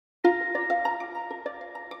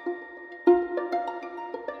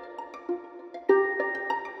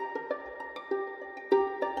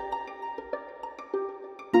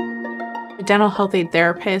A dental health aide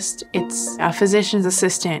therapist, it's a physician's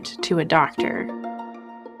assistant to a doctor.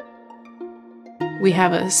 We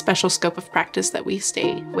have a special scope of practice that we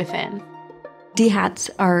stay within. DHATs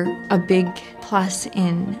are a big plus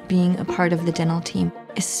in being a part of the dental team,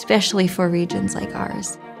 especially for regions like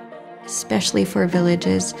ours, especially for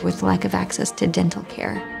villages with lack of access to dental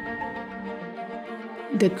care.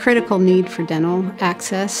 The critical need for dental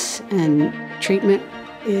access and treatment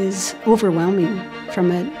is overwhelming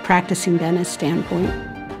from a practicing dentist standpoint.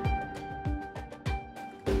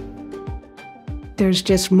 There's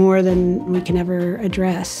just more than we can ever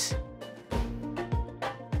address.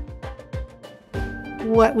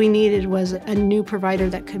 What we needed was a new provider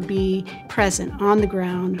that could be present on the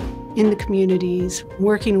ground, in the communities,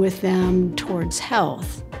 working with them towards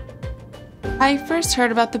health. I first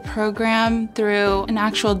heard about the program through an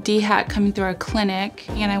actual DHAT coming through our clinic,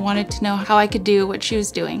 and I wanted to know how I could do what she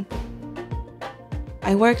was doing.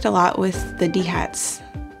 I worked a lot with the DHATs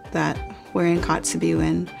that were in Kotzebue,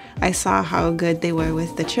 and I saw how good they were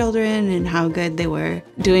with the children and how good they were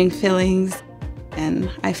doing fillings.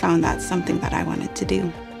 And I found that's something that I wanted to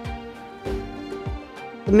do.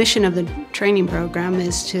 The mission of the training program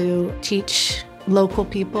is to teach local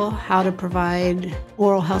people how to provide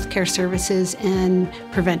oral health care services and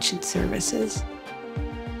prevention services.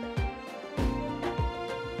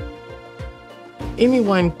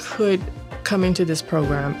 Anyone could come into this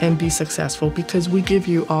program and be successful because we give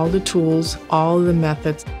you all the tools, all the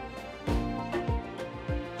methods.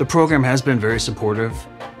 The program has been very supportive.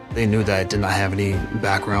 They knew that I did not have any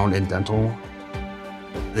background in dental.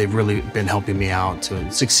 They've really been helping me out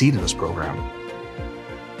to succeed in this program.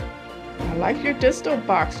 I like your distal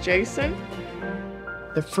box, Jason.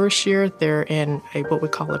 The first year, they're in what we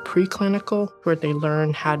call a preclinical, where they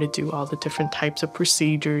learn how to do all the different types of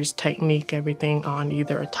procedures, technique, everything on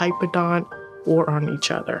either a typodont or on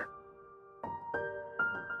each other.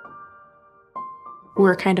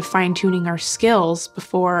 We're kind of fine-tuning our skills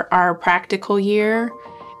before our practical year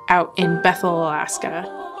out in Bethel, Alaska.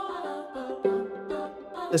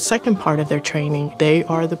 The second part of their training, they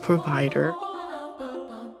are the provider.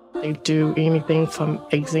 They do anything from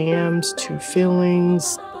exams to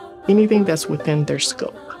fillings, anything that's within their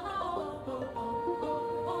scope.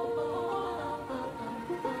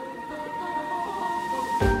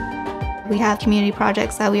 We have community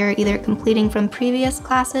projects that we are either completing from previous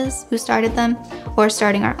classes who started them or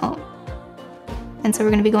starting our own. And so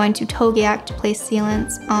we're going to be going to Togiak to place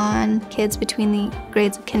sealants on kids between the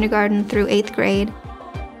grades of kindergarten through 8th grade.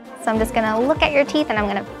 So I'm just going to look at your teeth and I'm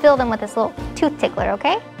going to fill them with this little tooth tickler,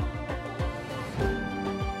 okay?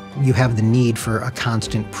 You have the need for a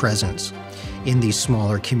constant presence in these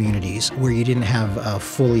smaller communities where you didn't have a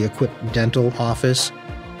fully equipped dental office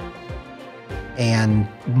and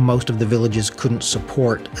most of the villages couldn't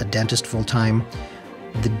support a dentist full-time.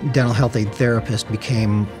 The dental health aide therapist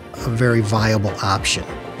became a very viable option.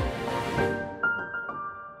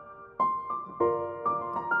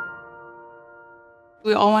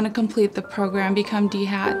 We all want to complete the program, become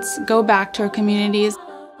DHATs, go back to our communities,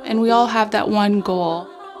 and we all have that one goal.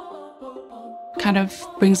 Kind of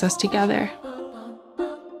brings us together.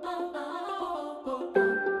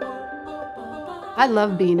 I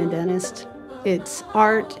love being a dentist. It's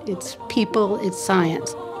art, it's people, it's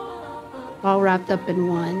science, all wrapped up in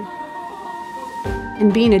one.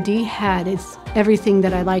 And being a DHAT is everything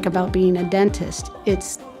that I like about being a dentist.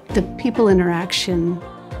 It's the people interaction,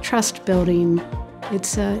 trust building.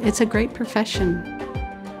 It's a great profession.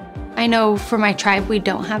 I know for my tribe we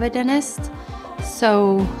don't have a dentist,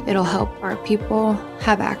 so it'll help our people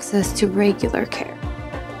have access to regular care.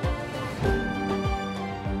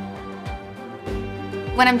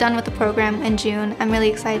 When I'm done with the program in June, I'm really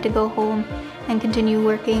excited to go home and continue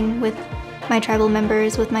working with my tribal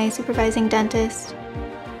members, with my supervising dentist.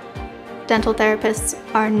 Dental therapists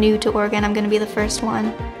are new to Oregon. I'm going to be the first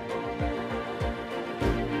one.